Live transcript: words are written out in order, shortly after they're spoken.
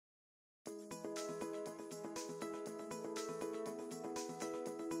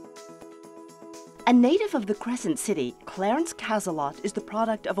A native of the Crescent City, Clarence Cazalot is the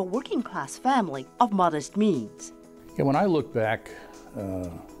product of a working-class family of modest means. Yeah, when I look back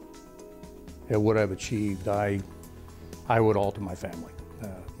at what I've achieved, I owe it all to my family,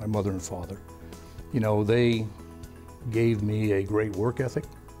 my mother and father. You know, they gave me a great work ethic.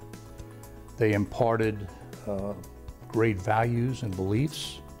 They imparted great values and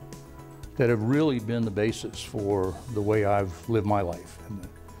beliefs that have really been the basis for the way I've lived my life and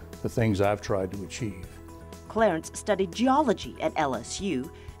the things I've tried to achieve. Clarence studied geology at LSU,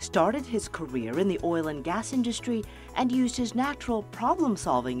 started his career in the oil and gas industry, and used his natural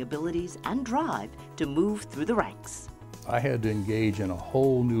problem-solving abilities and drive to move through the ranks. I had to engage in a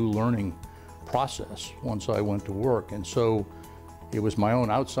whole new learning process once I went to work, and so it was my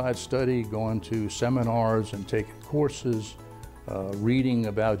own outside study, going to seminars and taking courses, reading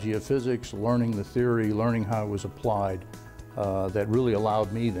about geophysics, learning the theory, learning how it was applied, that really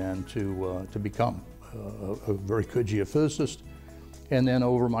allowed me then to become a very good geophysicist, and then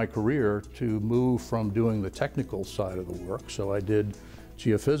over my career to move from doing the technical side of the work. So I did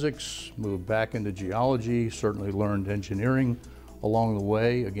geophysics, moved back into geology, certainly learned engineering along the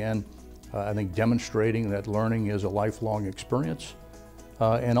way. Again, I think demonstrating that learning is a lifelong experience,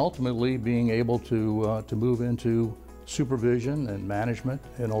 and ultimately being able to move into supervision and management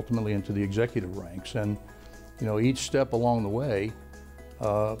and ultimately into the executive ranks. And you know, each step along the way,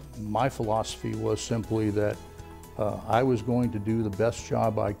 my philosophy was simply that I was going to do the best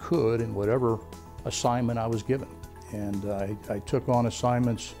job I could in whatever assignment I was given. And I took on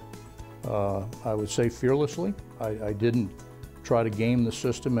assignments, I would say, fearlessly. I didn't try to game the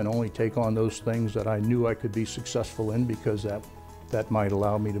system and only take on those things that I knew I could be successful in because that might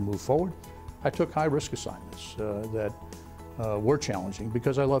allow me to move forward. I took high-risk assignments that were challenging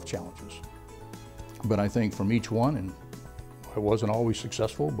because I love challenges. But I think from each one, and I wasn't always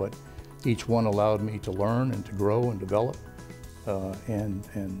successful, but each one allowed me to learn and to grow and develop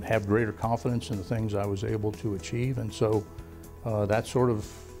and have greater confidence in the things I was able to achieve. And so that's sort of,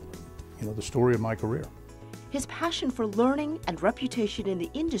 you know, the story of my career. His passion for learning and reputation in the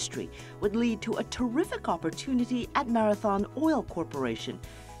industry would lead to a terrific opportunity at Marathon Oil Corporation,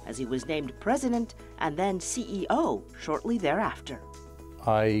 as he was named president and then CEO shortly thereafter.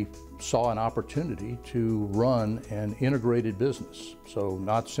 I saw an opportunity to run an integrated business. So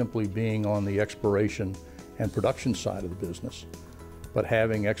not simply being on the exploration and production side of the business, but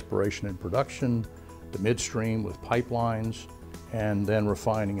having exploration and production, the midstream with pipelines, and then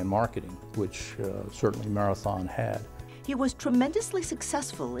refining and marketing, which certainly Marathon had. He was tremendously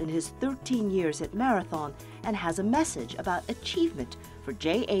successful in his 13 years at Marathon and has a message about achievement for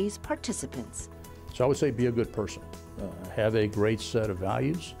JA's participants. So I would say be a good person, have a great set of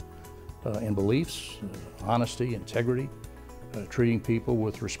values and beliefs, honesty, integrity, treating people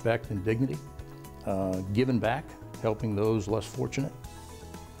with respect and dignity, giving back, helping those less fortunate.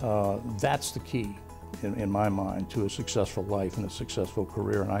 That's the key in my mind to a successful life and a successful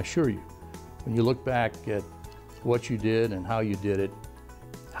career. And I assure you, when you look back at what you did and how you did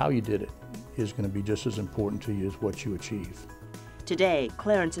it is going to be just as important to you as what you achieve. Today,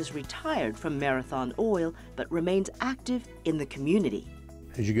 Clarence is retired from Marathon Oil, but remains active in the community.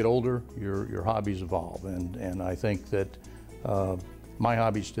 As you get older, your hobbies evolve, and I think that my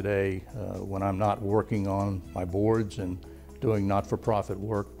hobbies today, when I'm not working on my boards and doing not-for-profit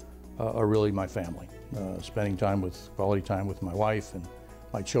work, are really my family. Spending quality time with my wife and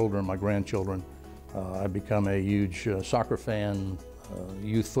my children, my grandchildren. I've become a huge soccer fan,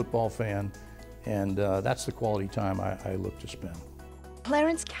 youth football fan, and that's the quality time I look to spend.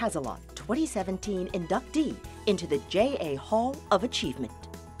 Clarence Cazalot, 2017 inductee into the JA Hall of Achievement.